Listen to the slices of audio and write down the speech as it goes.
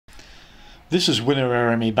This is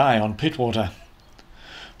Winneraramy Bay on Pittwater.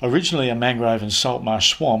 Originally a mangrove and salt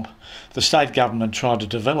marsh swamp, the state government tried to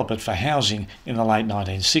develop it for housing in the late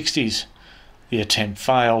 1960s. The attempt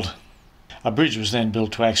failed. A bridge was then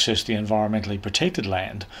built to access the environmentally protected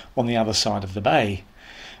land on the other side of the bay.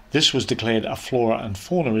 This was declared a Flora and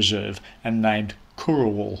Fauna reserve and named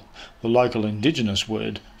Kooroowall, the local indigenous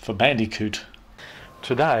word for bandicoot.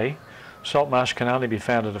 Today, salt marsh can only be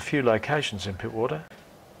found at a few locations in Pittwater.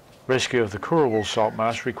 Rescue of the Kooroowall salt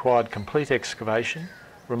marsh required complete excavation,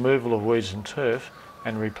 removal of weeds and turf,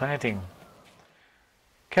 and replanting.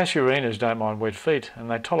 Casuarinas don't mind wet feet, and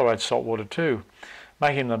they tolerate salt water too,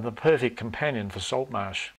 making them the perfect companion for salt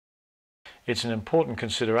marsh. It's an important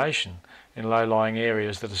consideration in low-lying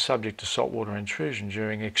areas that are subject to saltwater intrusion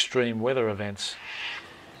during extreme weather events.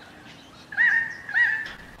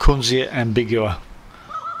 Kunzia ambigua,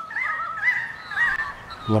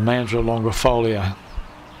 Lamandra longifolia,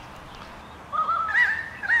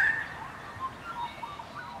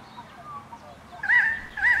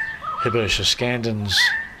 Hibertia scandens,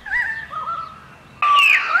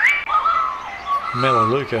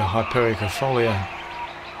 Melaleuca hypericifolia.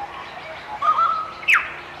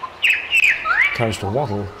 Coastal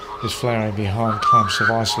wattle is flowering behind clumps of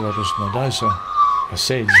Isolepis nodosa, a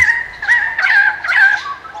sedge.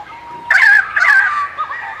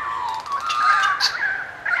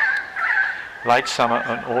 Late summer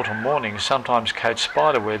and autumn mornings sometimes coat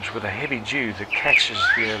spiderwebs with a heavy dew that catches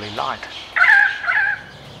the early light.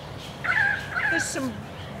 There's some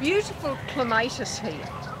beautiful clematis here.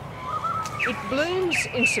 It blooms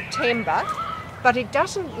in September, but it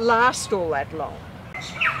doesn't last all that long.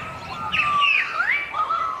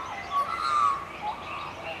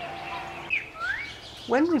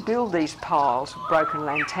 When we build these piles of broken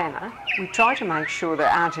lantana, we try to make sure there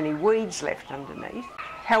aren't any weeds left underneath.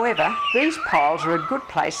 However, these piles are a good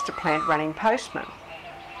place to plant running postman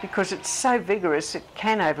because it's so vigorous it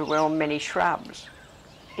can overwhelm many shrubs.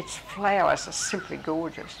 Its flowers are simply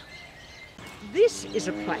gorgeous. This is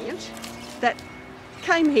a plant that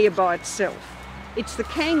came here by itself. It's the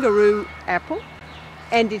kangaroo apple,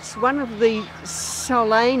 and it's one of the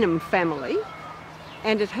Solanum family,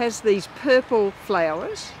 and it has these purple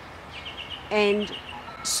flowers and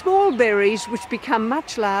small berries which become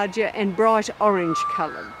much larger and bright orange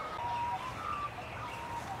coloured.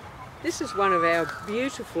 This is one of our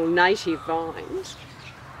beautiful native vines.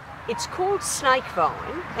 It's called snake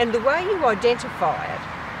vine, and the way you identify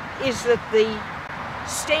it is that the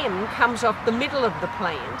stem comes off the middle of the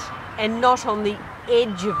plant and not on the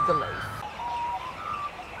edge of the leaf.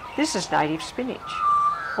 This is native spinach,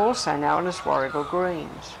 also known as warrigal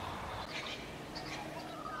greens.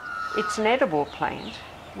 It's an edible plant,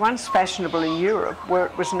 once fashionable in Europe where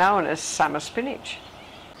it was known as summer spinach.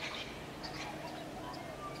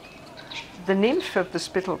 The nymph of the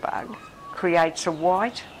spittlebug creates a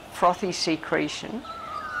white, frothy secretion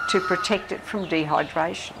to protect it from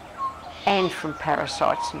dehydration and from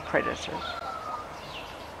parasites and predators.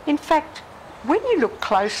 In fact, when you look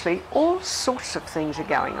closely, all sorts of things are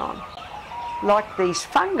going on, like these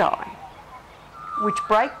fungi, which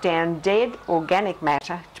break down dead organic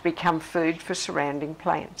matter to become food for surrounding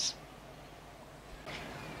plants.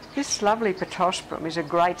 This lovely Pittosporum is a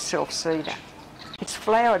great self-seeder. It's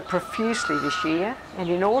flowered profusely this year, and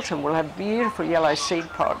in autumn we'll have beautiful yellow seed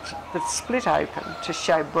pods that split open to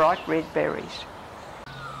show bright red berries.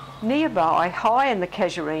 Nearby, high in the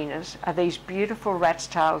casuarinas, are these beautiful rat's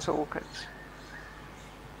tails orchids.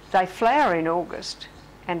 They flower in August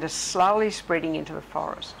and are slowly spreading into the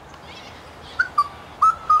forest.